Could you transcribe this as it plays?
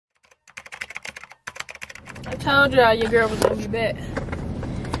told y'all your girl was gonna be back.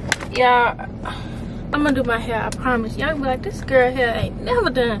 Y'all, I'm gonna do my hair, I promise. Y'all gonna be like, this girl hair ain't never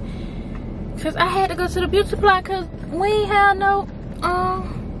done. Cause I had to go to the beauty supply cause we ain't have no,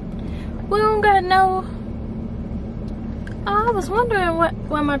 we don't got no, I was wondering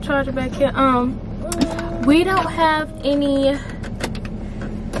why my charger back here. We don't have any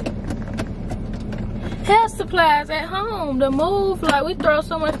hair supplies at home to move. Like, we throw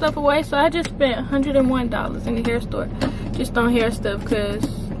so much stuff away, so I just spent $101 in the hair store just on hair stuff because,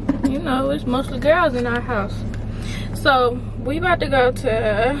 you know, it's mostly girls in our house. So we about to go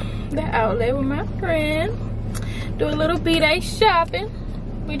to the outlet with my friend, do a little B-Day shopping.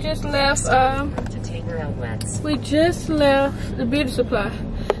 We just left we just left the beauty supply,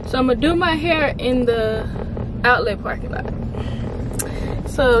 so I'm gonna do my hair in the outlet parking lot.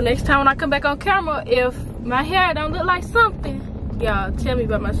 So next time when I come back on camera, if my hair don't look like something, y'all tell me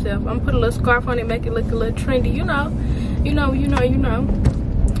about myself. I'm gonna put a little scarf on it, make it look a little trendy, you know.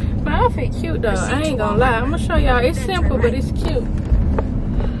 My outfit cute though, I ain't gonna lie. I'm gonna show y'all. It's simple, but it's cute.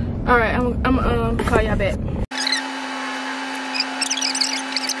 All right, I'm gonna call y'all back.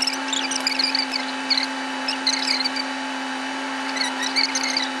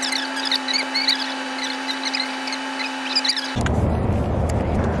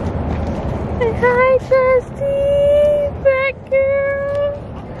 Hi, Dusty, back girl.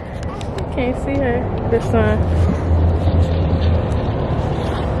 Can't see her. The sun.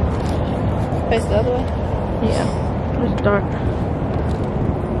 Face the other way? Yeah, it's dark.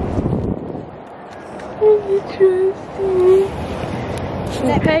 Interesting.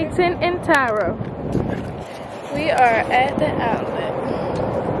 Peyton and Tyro. We are at the outlet.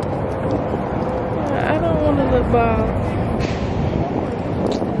 I don't want to look bald.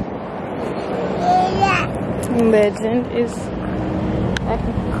 Legend is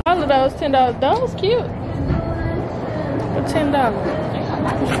all of those $10. Those cute for $10.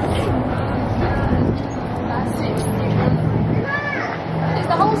 Is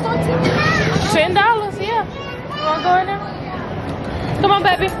the whole store $10? Yeah. You wanna go in there? Come on,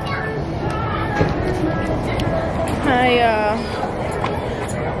 baby. Hi,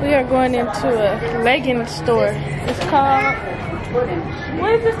 we are going into a leggings store. It's called,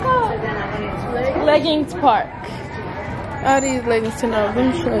 what is this called? Leggings Park. All these leggings $10. Let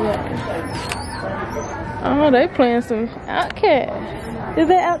me show you. Oh, they playing some Outkast. Is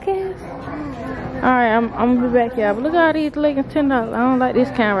that Outkast? Alright, I'm gonna be back, y'all. But look at all these leggings $10. I don't like this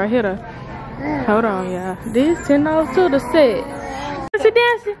kind right here though. Hold on, y'all. This $10 too, the set. Dancing,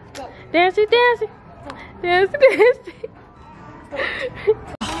 dancing, dancing, dancing, dancing.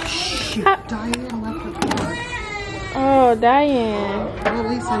 Oh shoot, Diane left her car. Oh, Diane. Well, at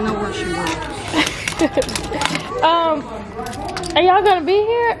least I know where she went. Are y'all gonna be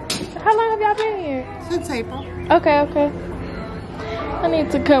here? How long have y'all been here? Since April. Okay. I need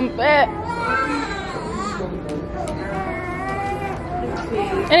to come back.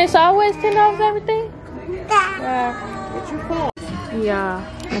 And it's always $10 everything? Wow. What's your fault? Yeah,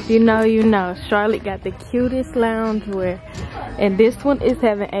 if you know, you know. Charlotte got the cutest loungewear. And this one is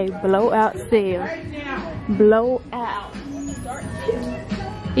having a blowout sale. Blowout.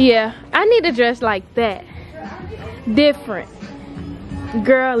 Yeah, I need a dress like that. Different.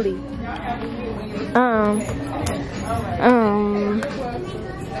 Girly.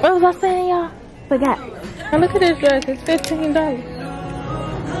 What was I saying, y'all? Forgot. Now look at this dress, it's $15.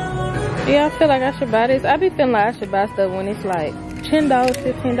 Yeah, I feel like I should buy this. I be feeling like I should buy stuff when it's like $10,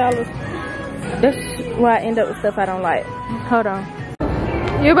 $15. That's why I end up with stuff I don't like. Hold on.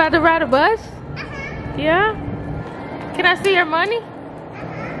 You about to ride a bus? Yeah? Can I see your money?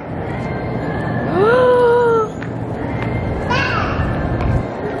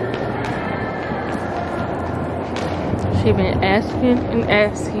 She been asking and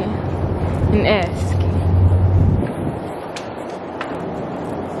asking and asking.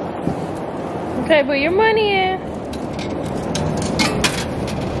 Okay, put your money in.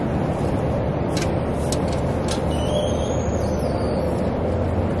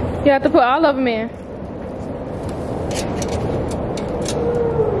 You have to put all of them in.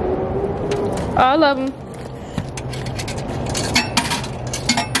 All of them.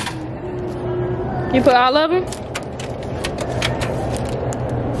 You put all of them?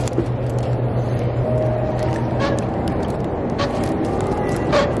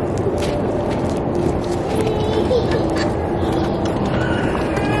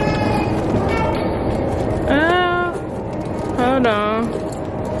 Hold on.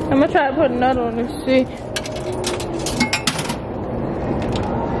 I'm gonna try to put another one and see.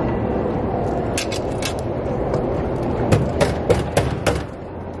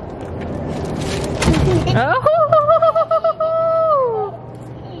 Ride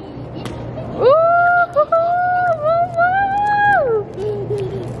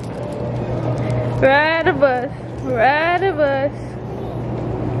the bus. Ride the bus.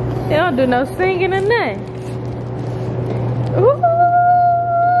 They don't do no singing or nothing. Ooh.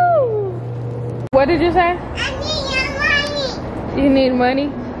 What did you say? I need money. You need money?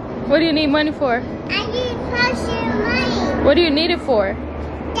 What do you need money for? I need personal money. What do you need it for?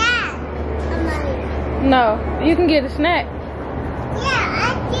 Dad, money. No, you can get a snack. Yeah, I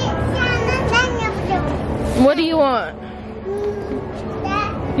get some. What do you want?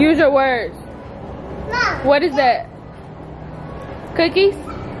 Dad, Use your words. Mom. What is that? Cookies?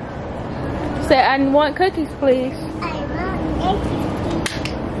 Say, I want cookies, please. I want it.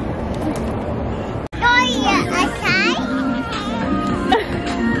 Oh yeah,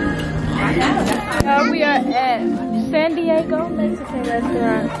 okay. We are at San Diego Mexican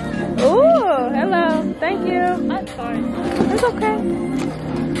restaurant. Ooh, hello. Thank you. I'm sorry. It's okay.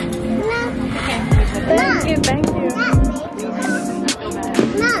 Thank you, thank you.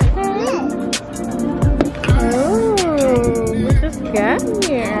 What just got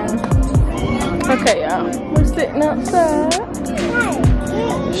here? Okay, y'all. We're sitting outside.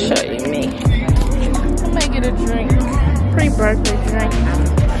 Show you me. I may get a drink. Pre-birthday drink.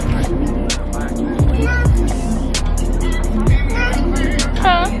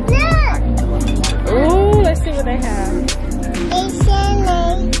 Huh? Ooh, let's see what they have.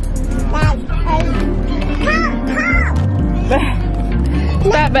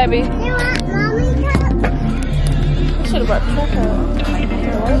 Stop, baby. You want mommy cup? I should have brought the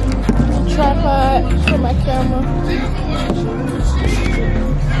tripod for my camera.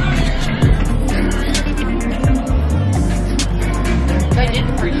 They did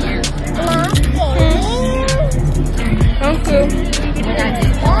it for years. Thank you. When I did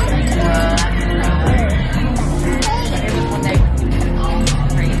it was when they were all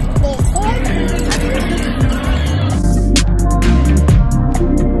crazy.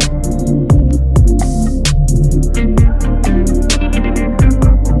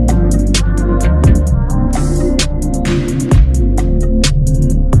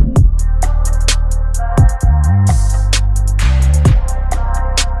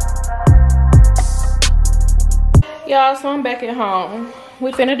 Y'all, so I'm back at home.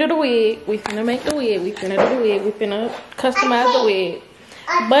 We finna do the wig. We finna make the wig. We finna do the wig. We finna customize the wig.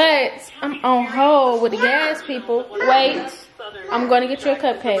 But I'm on hold with the gas people. Wait. I'm gonna get you a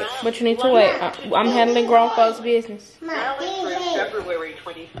cupcake, but you need to wait. I'm handling grown folks' business.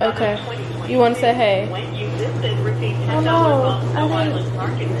 Okay. You wanna say hey? Oh no. I mean,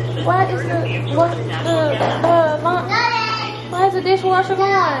 why is why is the dishwasher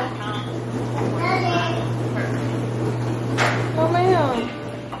going? Oh ma'am.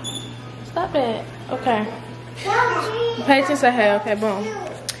 Stop that. Okay. Patience say hey, okay, boom.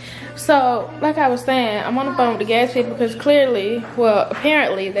 So, like I was saying, I'm on the phone with the gas people because clearly, well,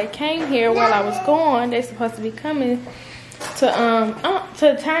 apparently they came here while I was gone. They're supposed to be coming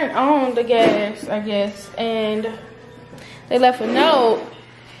to turn on the gas, I guess. And they left a note.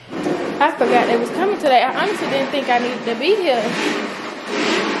 I forgot they was coming today. I honestly didn't think I needed to be here.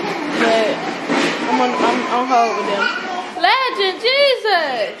 But I'm on hold with them. Legend,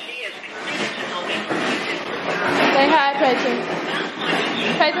 Jesus! Say hi, Patience.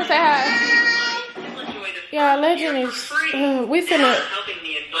 Patience, say hi. Yeah, Legend is, we finna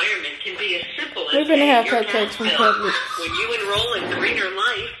have cupcakes from Publix.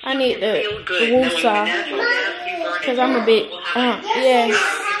 I need the woosah, cause I'm a bit, yes.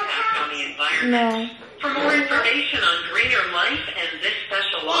 No. For more information on Greener Life and this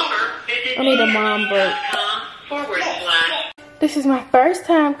special offer, visit I need a mom break. This is my first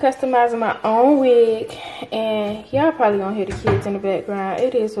time customizing my own wig, and y'all probably gonna hear the kids in the background.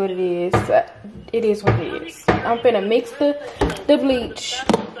 It is what it is. It is what it is. I'm finna mix the bleach.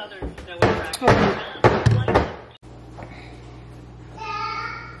 Okay.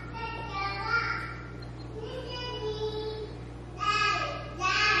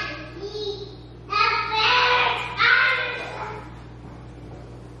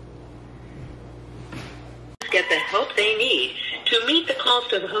 Get the help they need to meet the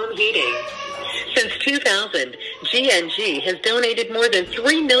cost of home heating. Since 2000, G&G has donated more than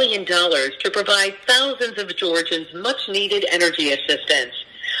 $3 million to provide thousands of Georgians much-needed energy assistance.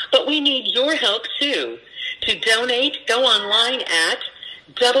 But we need your help, too. To donate, go online at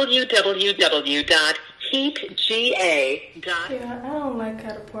www.heatga.com. Yeah, I don't like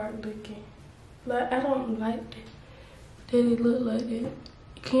how the part looking. Like, I don't like that it look like that.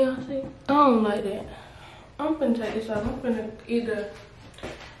 Can y'all see? I don't like that. I'm finna take this off. I'm finna either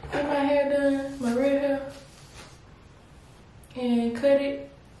get my hair done, my real hair, cut it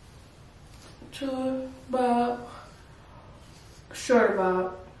to a bob, short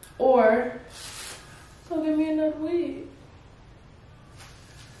bob, or go get me another wig.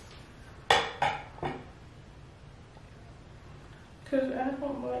 Cause I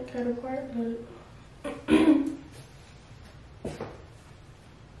don't like how the part look.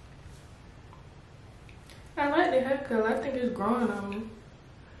 I like the haircut. I think it's growing on me.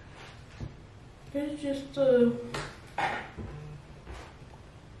 It's just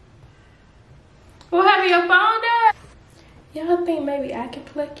what happened? Your phone died? Y'all think maybe I can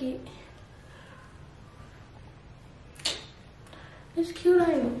pluck it? It's cute,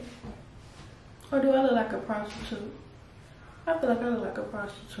 ain't it? Or do I look like a prostitute? I feel like I look like a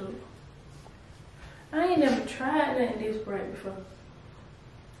prostitute. I ain't never tried nothing this bright before.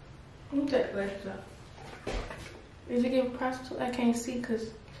 Let me take the glasses off. Is it giving prostitute? I can't see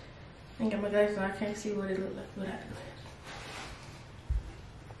because I ain't got my glasses on. I can't see what it look like without the glasses.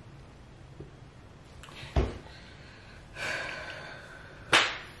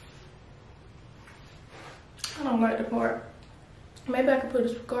 I don't like the part. Maybe I could put a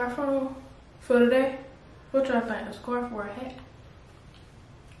scarf on for the day. What y'all think? A scarf or a hat?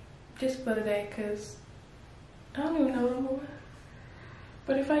 Just for the day, cause I don't even know what I'm gonna wear.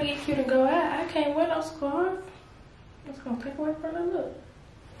 But if I get cute and go out, I can't wear no scarf. It's gonna take away from the look.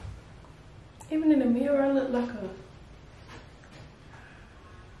 Even in the mirror, I look like a...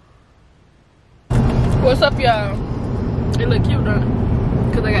 What's up, y'all? It look cute, don't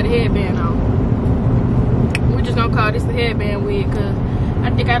it? Cause I got the headband on. We just gonna call this the headband wig, cause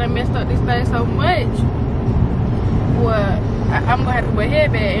I think I done messed up this thing so much. Well, I'm gonna have to wear a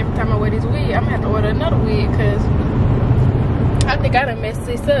headband every time I wear this wig. I'm gonna have to order another wig, cause I think I done messed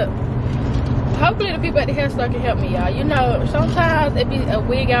this up. Hopefully the people at the hair store can help me, y'all. You know, sometimes it be a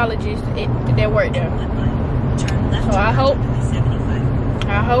wigologist that work there. So I hope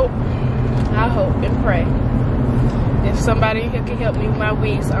and pray if somebody here can help me with my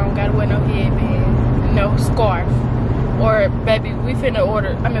wig, so I don't gotta wear no headband, no scarf. Or baby, we finna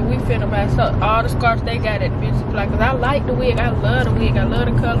buy all the scarves they got at the beauty supply. Cause I like the wig, I love the wig, I love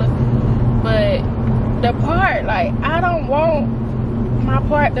the color. But the part, like, I don't want my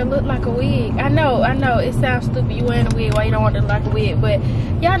part to look like a wig. I know, it sounds stupid, you wearing a wig, why you don't want it to look like a wig? But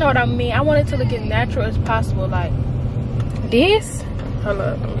y'all know what I mean. I want it to look as natural as possible. Like this. Hold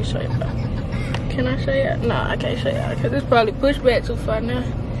up, let me show you. Can I show you? No, I can't show you because it's probably pushed back too far now.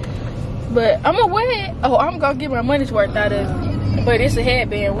 But I'm gonna wear it. Oh, I'm gonna get my money's worth out of it. But it's a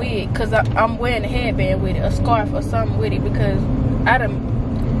headband wig because I'm wearing a headband with it, a scarf or something with it, because I done.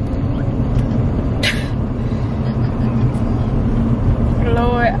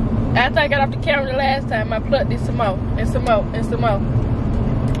 Lord, after I got off the camera the last time, I plucked this some more and some more and some more.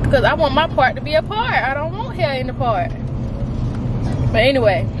 Because I want my part to be a part. I don't want hair in the part. But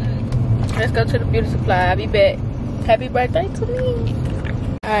anyway, let's go to the beauty supply. I'll be back. Happy birthday to me.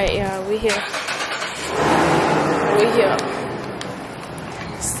 Alright, y'all, we here.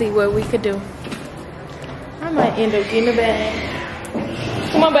 See what we could do. I might end up getting a bag.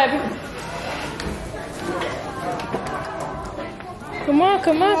 Come on, baby. Come on.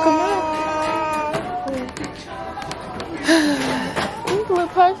 These little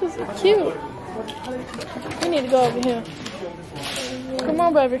purses are cute. We need to go over here. Come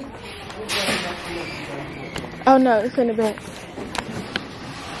on, baby. Oh no, it's in the back.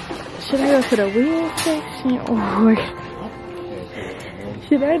 Should I go to the wig section or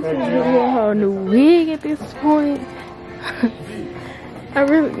should I just get a whole new wig at this point? I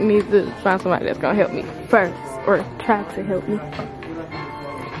really need to find somebody that's gonna help me first, or try to help me.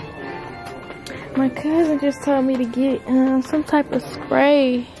 My cousin just told me to get some type of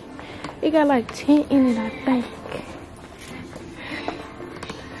spray. It got like tint in it, I think.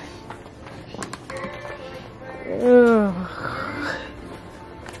 Ugh.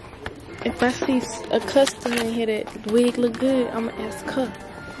 If I see a customer in here that wig look good, I'ma ask her.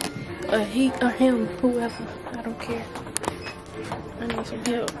 Or he or him, whoever. I don't care. I need some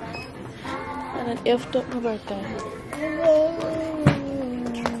help. I done effed up my birthday.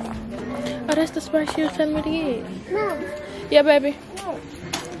 Oh, that's the spray she was telling me to get. No. Yeah, baby. No.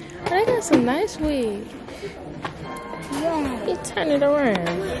 Oh, they got some nice wigs. Yeah. You turn it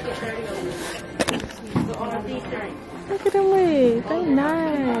around. Look at them wigs. They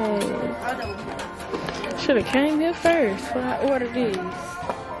nice. Should have came here first before I ordered these.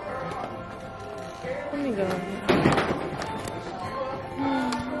 Let me go.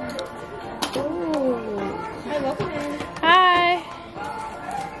 Ooh. Hey, welcome in. Hi.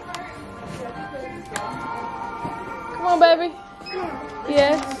 Come on, baby.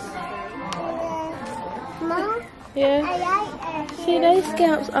 Yes. Mom? Yeah. I like it. See, they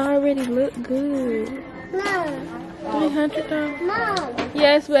scalps already look good. Mom. $300. Mom.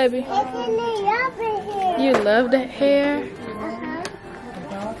 Yes, baby. It's in the yellow here. You love that hair?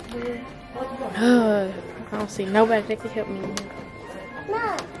 I don't see nobody that can help me.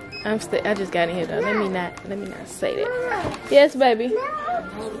 Mom. I just got in here though. Let me not say that. Yes, baby.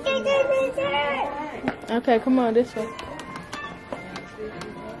 Okay, come on this way.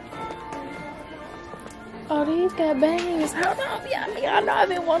 Oh, these got bangs. Hold on, y'all know I've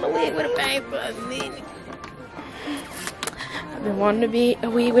been wanting a wig with a bang for a minute. I've been wanting to be a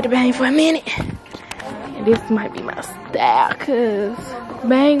wig with a bang for a minute. And this might be my style, cause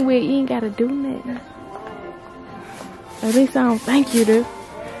bang wig, you ain't gotta do nothing. At least I don't think you do.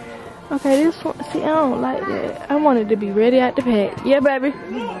 Okay, this one, see, I don't like that. I want it to be ready out the pack. Yeah, baby.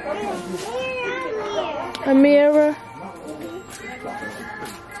 A mirror.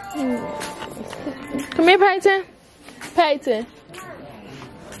 Come here, Peyton. Peyton.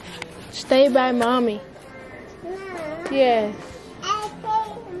 Stay by mommy. Yes.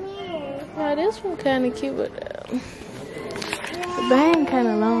 Yeah, this one kind of cute, but the bang kind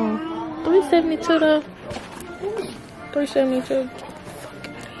of long. $372 though. $372.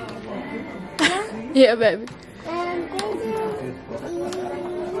 Yeah, baby.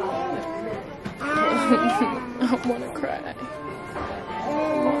 I want to cry.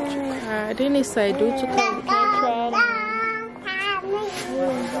 Didn't he say due to COVID, can't try?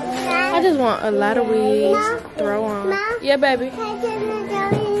 I just want a lot of wigs to throw on. Yeah, baby.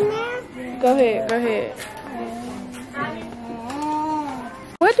 Go ahead, go ahead.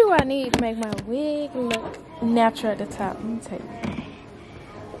 What do I need to make my wig look natural at the top? Let me take it.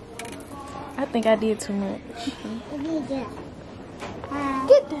 I think I did too much.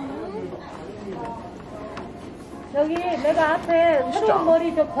 Get down. 여기 내가 앞에 새로운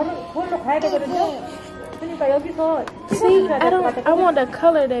머리 저 걸로 가야 되거든요. 그러니까 여기서 See, I want the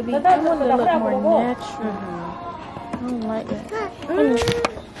color that be, I want it to look more natural. I don't like that.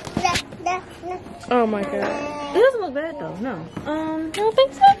 Oh my god. It doesn't look bad though, no. You don't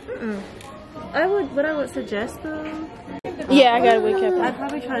think so? What I would suggest though. Yeah, I got a wig cap on. I'd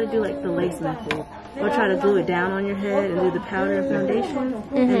probably try to do like the lace method. Or try to glue it down on your head and do the powder and foundation.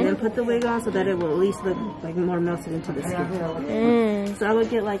 And then put the wig on so that it will at least look like more melted into the skin. So I would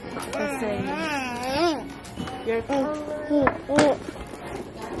get like, let's say, your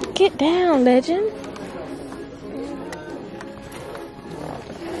Get down, legend.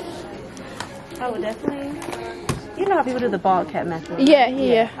 I would definitely, you know how people do the bald cap method.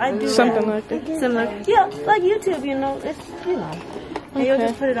 Yeah. I do Something that. like that. Similar. Yeah, like YouTube, you know, it's, you know. And you'll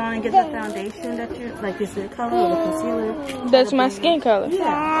just put it on and get the foundation that you like, this color or the concealer. That's my skin color.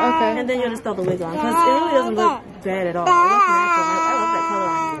 Yeah. Okay. And then you'll just throw the wig on because it really doesn't look bad at all. It looks natural. I love that color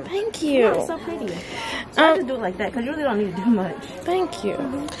on you. Thank you. It's so pretty. So I just do it like that because you really don't need to do much. Thank you.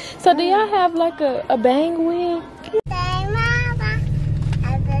 So do y'all have like a bang wig?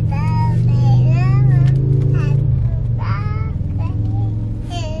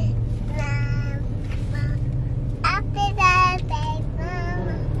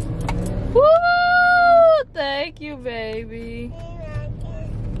 Thank you, baby.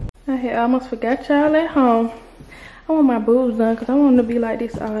 I almost forgot y'all at home. I want my boobs done because I want them to be like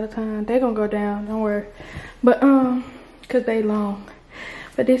this all the time. They're gonna go down, don't worry. But cause they long.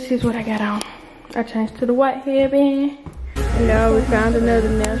 But this is what I got on. I changed to the white headband. And now we found another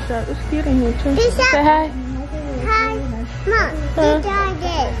nail shop. It's cute in here too. Say hi. Hi. Mom, it's on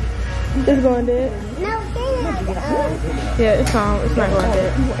this. It's going dead. No, Yeah, it's on. It's not going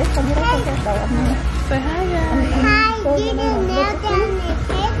dead. Say hi, guys. hi, did you nail down the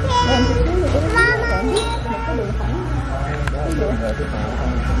kitchen? Mama.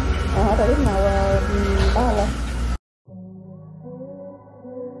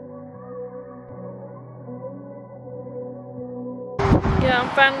 Yeah, I'm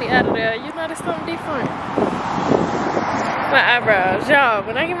finally out of there. You notice something different? My eyebrows, y'all.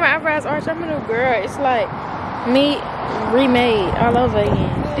 When I get my eyebrows arched, I'm a new girl. It's like me remade all over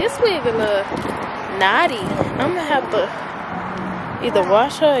again. This wig a little naughty. I'm gonna have to either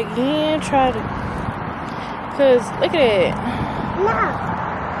wash her again, try to, cause look at that.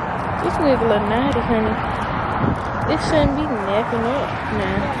 This wig a little naughty, honey. It shouldn't be napping up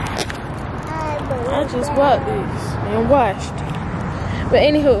now. I just bought this and washed. But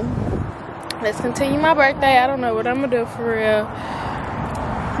anywho, let's continue my birthday. I don't know what I'm gonna do for real.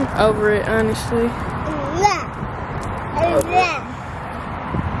 I'm over it, honestly.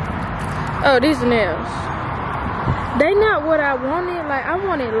 Oh, these nails. They not what I wanted. Like, I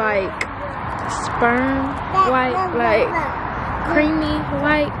wanted like sperm white, like creamy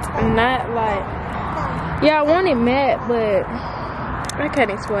white, not like Yeah, I want it matte, but I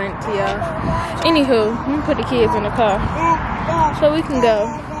can't explain it to y'all. Anywho, I'm gonna put the kids in the car so we can go.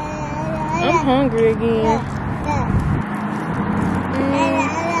 I'm hungry again.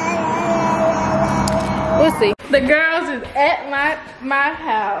 We'll see. The girls is at my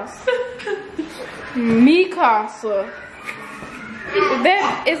house. Mi casa.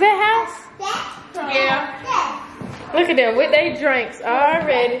 Is that house? Yeah. Look at them with their drinks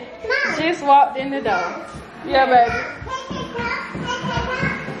already. Just walked in the door. Yeah, baby.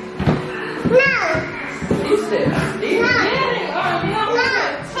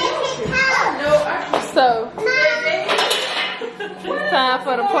 So, time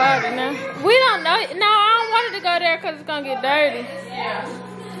for the party now. We don't know. No, I don't want it to go there because it's going to get dirty.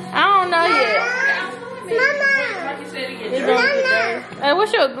 I don't know yet. It's going to get dirty. Hey,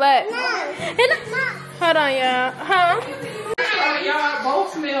 what's your black? Hold on, y'all. Huh? Y'all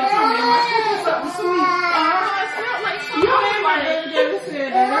both smell something. Something sweet. It smelled like something. You never said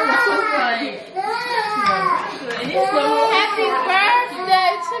that. That was so funny. Happy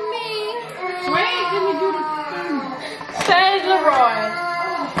birthday to me. Wait, let me do the food. Sage Leroy.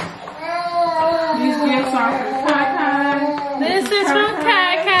 These gifts are from Kai Kai. This is from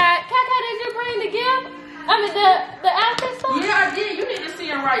Kai Kai. Kai Kai, did you bring the gift? I mean, the outfit stuff? Yeah, I did. You need to see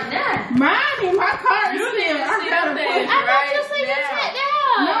them right now. Mine in my car. You need to see them things I thought you right said you now. checked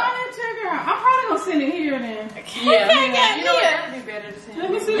out. No, I didn't check her out. I'm probably going to send it here then. Yeah, you know what? That'd be better to see. Let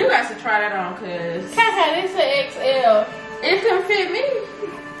me see. You guys should try that on, cause Kai Kai, this is an XL. it couldn't fit me.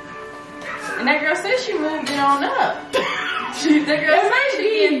 And that girl said she moved it on up. That girl said she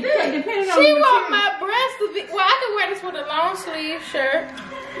getting thick. Depending on She the want material. my breasts to be. Well, I can wear this with a long sleeve shirt.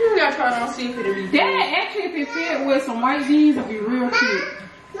 You gotta try it on, see if it'll be good. That actually, if it fit with some white jeans, it'd be real cute.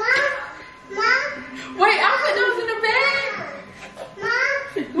 Wait, I'll put those in the bag.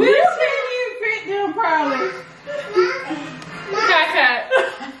 We can't even fit them probably. Kai Kai.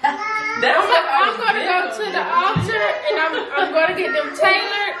 I'm gonna go to the altar and I'm gonna get them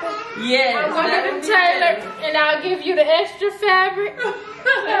tailored. Yes. I'm gonna get them tailored and I'll give you the extra fabric.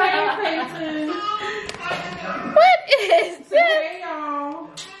 What is this? Hey, y'all.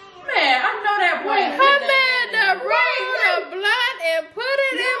 Man, I know that boy. Her man done rolled a blunt and put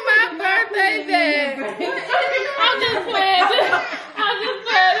it in my birthday bag. I'm just playing.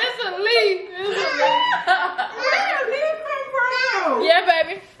 It's a leaf. Where did it come from? Yeah,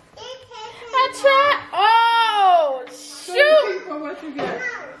 baby. I tried. Oh, shoot. What you got?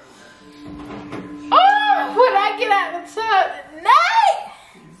 Oh, when I get out the tub tonight.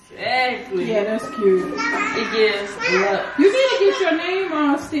 Exactly. Yeah, that's cute. It gives look. You need to get your name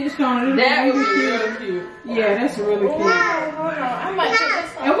stitched on it. That would be real cute. Yeah, that's really cute. Hold on. I might get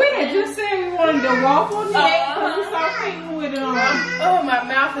this on. And we had just said we wanted the waffle neck, but we saw Peyton with it on. Oh, my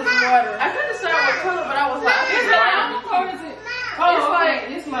mouth is watering. I couldn't decide what color, but I was like, Is it brown or is it? Oh, it's like,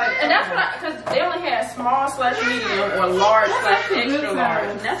 and that's what because they only had small/medium or large/extra large.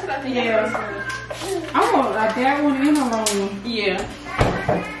 And that's what I think. Yeah. I want that one and a long one. Yeah.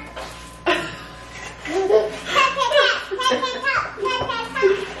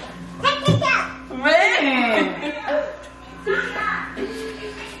 Man.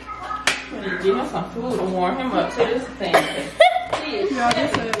 Give him some food to warm him up to this thing. Yeah,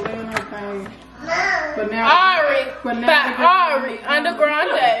 this is Atlanta thing. But now, Ari, by Ari, Underground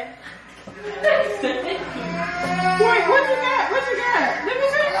Day. Wait, what you got? What you got? Let me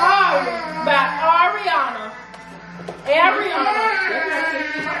see. Ari, by Ariana. Ariana.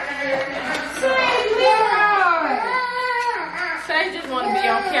 Say just want to be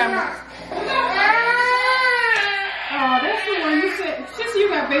on camera. Oh, that's the one you said. Just you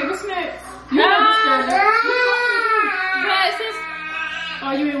got baby snacks. You No. got the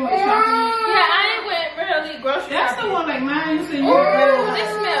Oh, you didn't want to shop for you? Yeah, I ain't went really grocery That's the shopping. one like mine. You said you Ooh, got this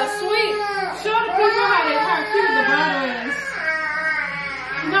smells sweet. Show the people how cute the bottle is.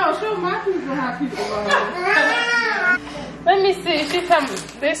 No, show my people how cute the bottle is. Let me see. She come.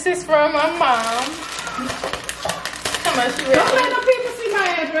 This is from my mom. Come on, she Don't let ready. no people see my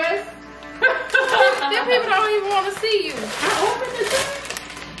address. Them people don't even want to see you. I opened the thing.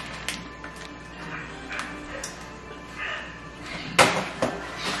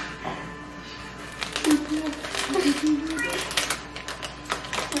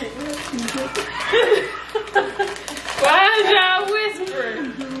 Why is y'all whispering?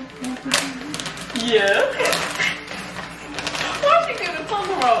 Yeah. Why'd you get the tongue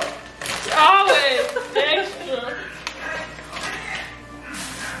roll? Always extra.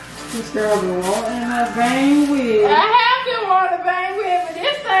 This girl been wanting her bang wig. I have been wanting to bang with, but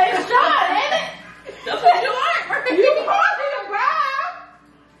this thing's short, ain't it? That's what you want, right? You wanted a bow?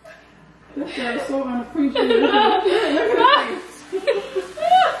 This girl is so unappreciated. Look at this face.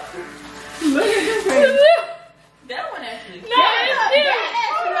 Look at this face. That one actually. No, it's cute.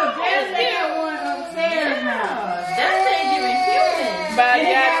 There's that one upstairs now. That thing giving human. But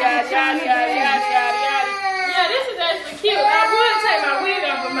yada. Yeah, this is actually cute. I would take my wig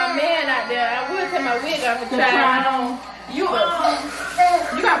off with my man out there. I would take my wig off and try it on. You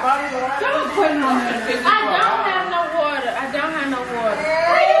got bottles of water? Don't put it on there. I don't have no water. I don't have no water.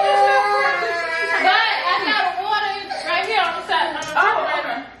 But I got water right here on the side. Oh,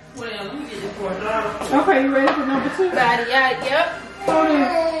 okay. Well, let me get this water. Okay, you ready for number 2? Body, yeah, yep. Hold on.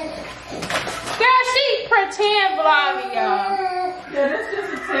 Girl, she pretend vlogging, y'all. Yeah, that's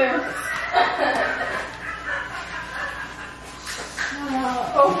just a test.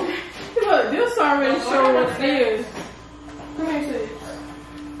 Oh, look, this already showed upstairs. Come here, sis.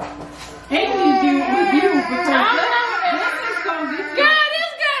 Ain't these you with you because this is gonna get you. Girl,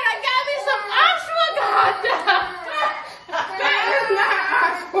 this girl done got me some ashwagandha. That is not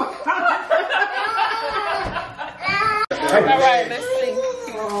ashwagandha. All right, let's see.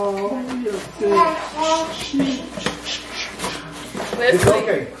 Oh, you're good. Let's It's see.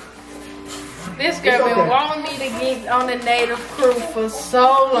 okay. This girl been wanting me to get on the native crew for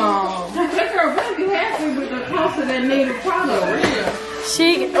so long. That girl really be happy with the cost of that native product.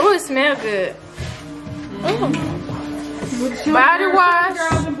 Oh, it smells good. Body wash,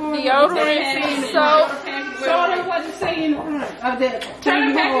 deodorant, soap. Soda wasn't saying in the front of that. Turn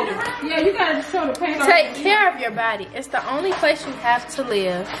the package. Yeah, you gotta show the package. Take care of your body. It's the only place you have to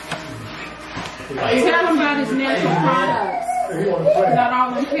live. Tell them about his natural products. Not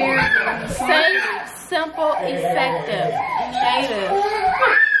all impaired. Safe, simple, effective, native.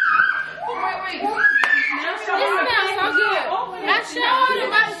 Wait. It smells so good. I showed him.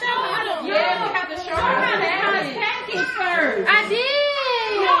 Yeah, you have to show them how to have his package first. I did.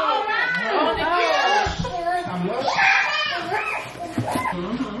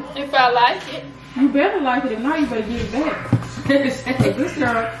 If I like it. You better like it, if not, you better give it back. This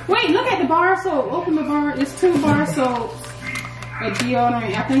girl. Wait, look at the bar soap. Open the bar. It's 2 bar soaps, a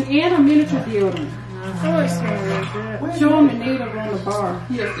deodorant, I think, and a miniature deodorant. Oh, it smells really good. Show them the native on the bar.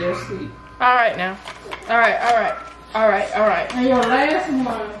 Yes, they're sweet. All right now. All right. And your last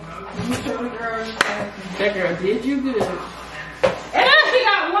one, you show the girl your package. That girl did you good. And then she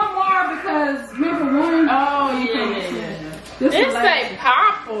got one more because remember one? Oh, yeah. This It is say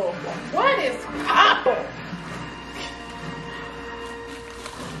popple. What is popple?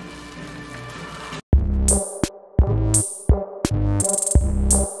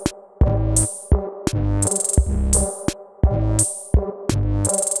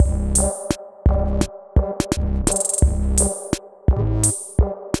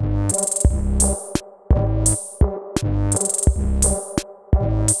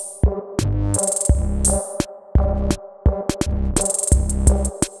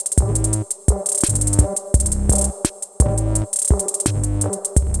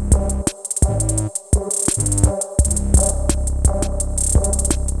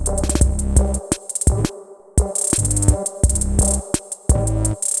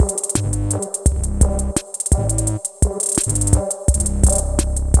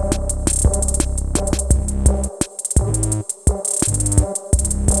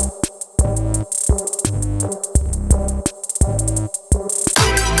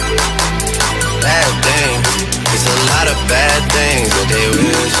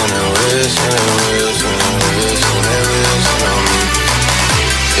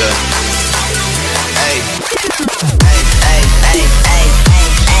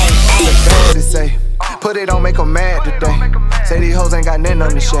 Put it on, make them mad today. Say these hoes ain't got nothing on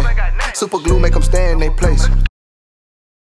the shade. Super glue make them stay in their place.